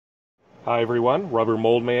Hi everyone, Rubber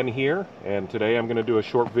Mold Man here, and today I'm going to do a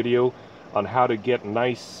short video on how to get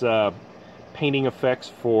nice painting effects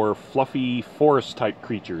for fluffy forest type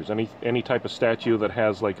creatures. Any type of statue that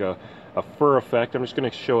has like a fur effect. I'm just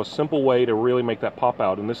going to show a simple way to really make that pop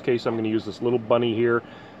out. In this case I'm going to use this little bunny here.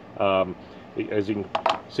 As you can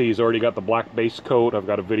see, he's already got the black base coat. I've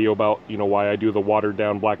got a video about why I do the watered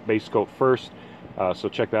down black base coat first, so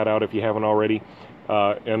check that out if you haven't already.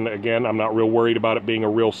 And again, I'm not real worried about it being a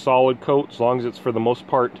real solid coat, as long as it's for the most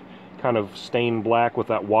part kind of stained black with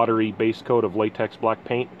that watery base coat of latex black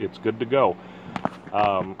paint, it's good to go.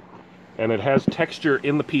 And it has texture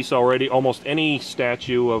in the piece already. Almost any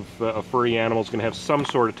statue of a furry animal is going to have some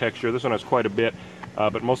sort of texture. This one has quite a bit,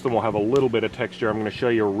 but most of them will have a little bit of texture. I'm going to show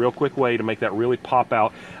you a real quick way to make that really pop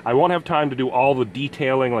out. I won't have time to do all the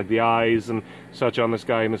detailing like the eyes and such on this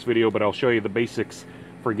guy in this video, but I'll show you the basics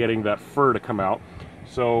for getting that fur to come out.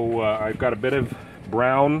 So I've got a bit of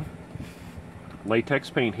brown latex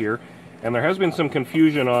paint here, and there has been some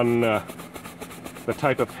confusion on the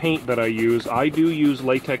type of paint that I use. I do use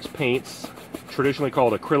latex paints, traditionally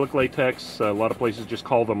called acrylic latex. A lot of places just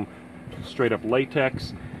call them straight up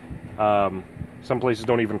latex. Some places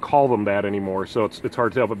don't even call them that anymore, so it's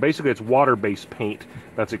hard to tell. But basically it's water-based paint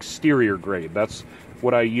that's exterior grade. That's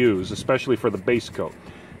what I use, especially for the base coat.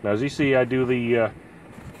 Now as you see, I do the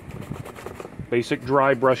basic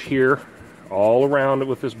dry brush here all around it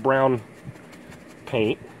with this brown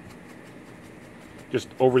paint, just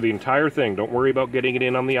over the entire thing. Don't worry about getting it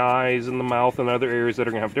in on the eyes and the mouth and other areas that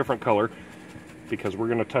are going to have different color, because we're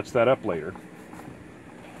going to touch that up later.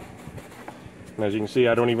 And as you can see,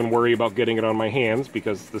 I don't even worry about getting it on my hands,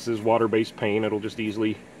 because this is water-based paint. It'll just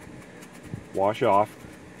easily wash off.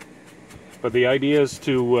 But the idea is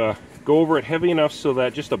to go over it heavy enough so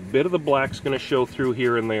that just a bit of the black's going to show through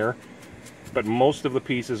here and there, but most of the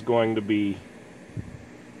piece is going to be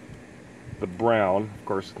the brown. Of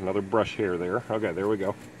course, another brush hair there. Okay, there we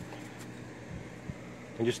go.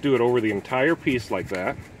 And just do it over the entire piece like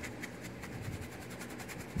that.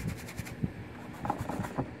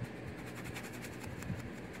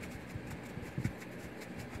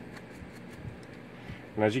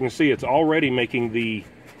 And as you can see, it's already making the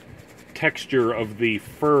texture of the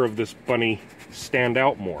fur of this bunny stand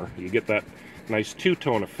out more. You get that nice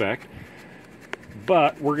two-tone effect.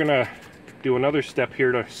 But we're gonna do another step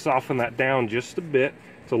here to soften that down just a bit.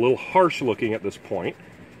 It's a little harsh looking at this point.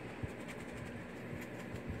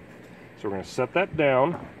 So we're gonna set that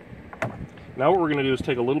down. Now what we're gonna do is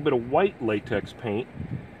take a little bit of white latex paint,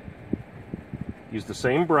 use the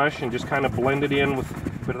same brush, and just kind of blend it in with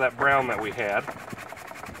a bit of that brown that we had,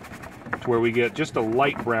 to where we get just a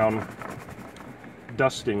light brown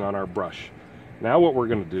dusting on our brush. Now what we're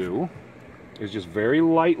gonna do is just very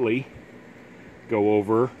lightly go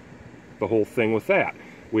over the whole thing with that.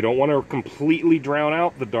 We don't want to completely drown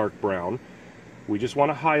out the dark brown. We just want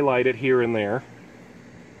to highlight it here and there.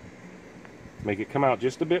 Make it come out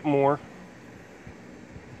just a bit more,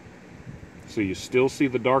 so you still see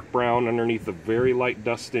the dark brown underneath the very light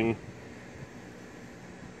dusting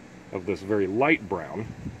of this very light brown.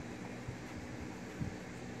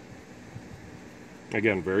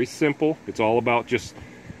 Again, very simple. It's all about just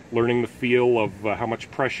learning the feel of how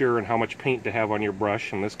much pressure and how much paint to have on your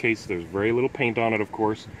brush. In this case, there's very little paint on it, of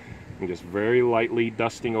course, and just very lightly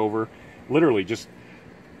dusting over, literally just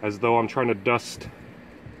as though I'm trying to dust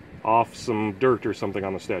off some dirt or something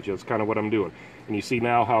on the statue. That's kind of what I'm doing. And you see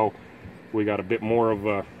now how we got a bit more of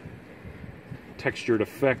a textured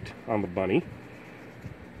effect on the bunny.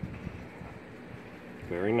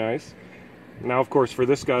 Very nice. Now, of course, for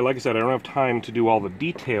this guy, like I said, I don't have time to do all the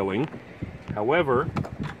detailing. However,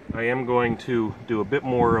 I am going to do a bit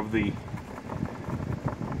more of the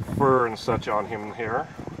fur and such on him here.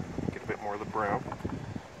 Get a bit more of the brown.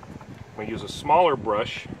 I'm going to use a smaller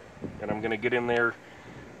brush, and I'm going to get in there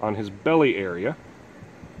on his belly area.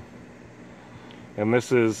 And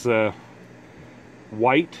this is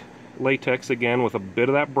white latex again, with a bit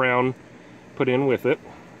of that brown put in with it.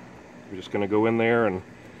 We're just going to go in there and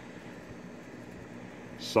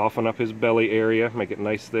soften up his belly area, make it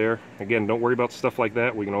nice there. Again, don't worry about stuff like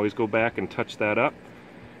that. We can always go back and touch that up.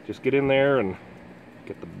 Just get in there and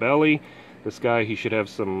get the belly. This guy, he should have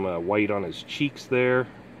some white on his cheeks there,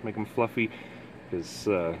 make him fluffy. His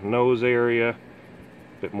nose area,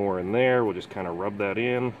 a bit more in there. We'll just kind of rub that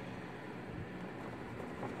in.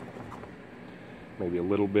 Maybe a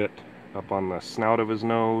little bit up on the snout of his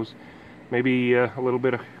nose. Maybe a little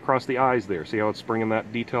bit across the eyes there. See how it's bringing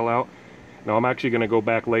that detail out? Now I'm actually going to go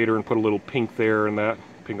back later and put a little pink there and that,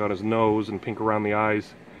 pink on his nose and pink around the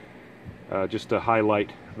eyes, just to highlight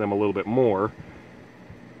them a little bit more.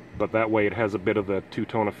 but that way it has a bit of the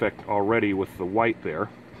two-tone effect already with the white there.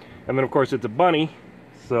 And then of course it's a bunny,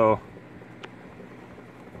 so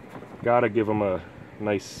gotta give him a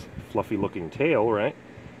nice fluffy looking tail, right?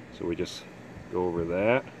 So we just go over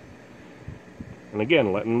that, and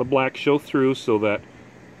again letting the black show through so that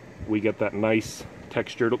we get that nice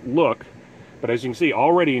textured look. But as you can see,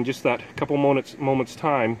 already in just that couple moments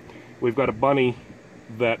time, we've got a bunny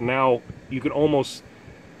that now you could almost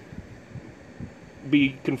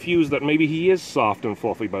be confused that maybe he is soft and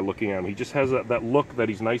fluffy by looking at him. He just has that look that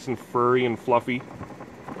he's nice and furry and fluffy,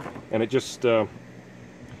 and it just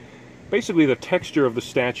basically the texture of the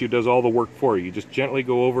statue does all the work for you. You just gently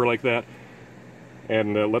go over like that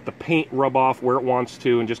and let the paint rub off where it wants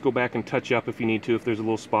to, and just go back and touch up if you need to, if there's a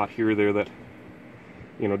little spot here or there that,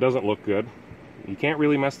 you know, doesn't look good. You can't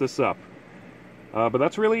really mess this up. But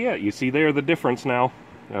that's really it. You see there the difference now.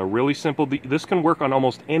 Really simple. This can work on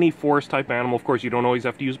almost any forest type animal. Of course, you don't always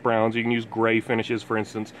have to use browns. You can use gray finishes, for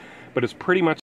instance, but it's pretty much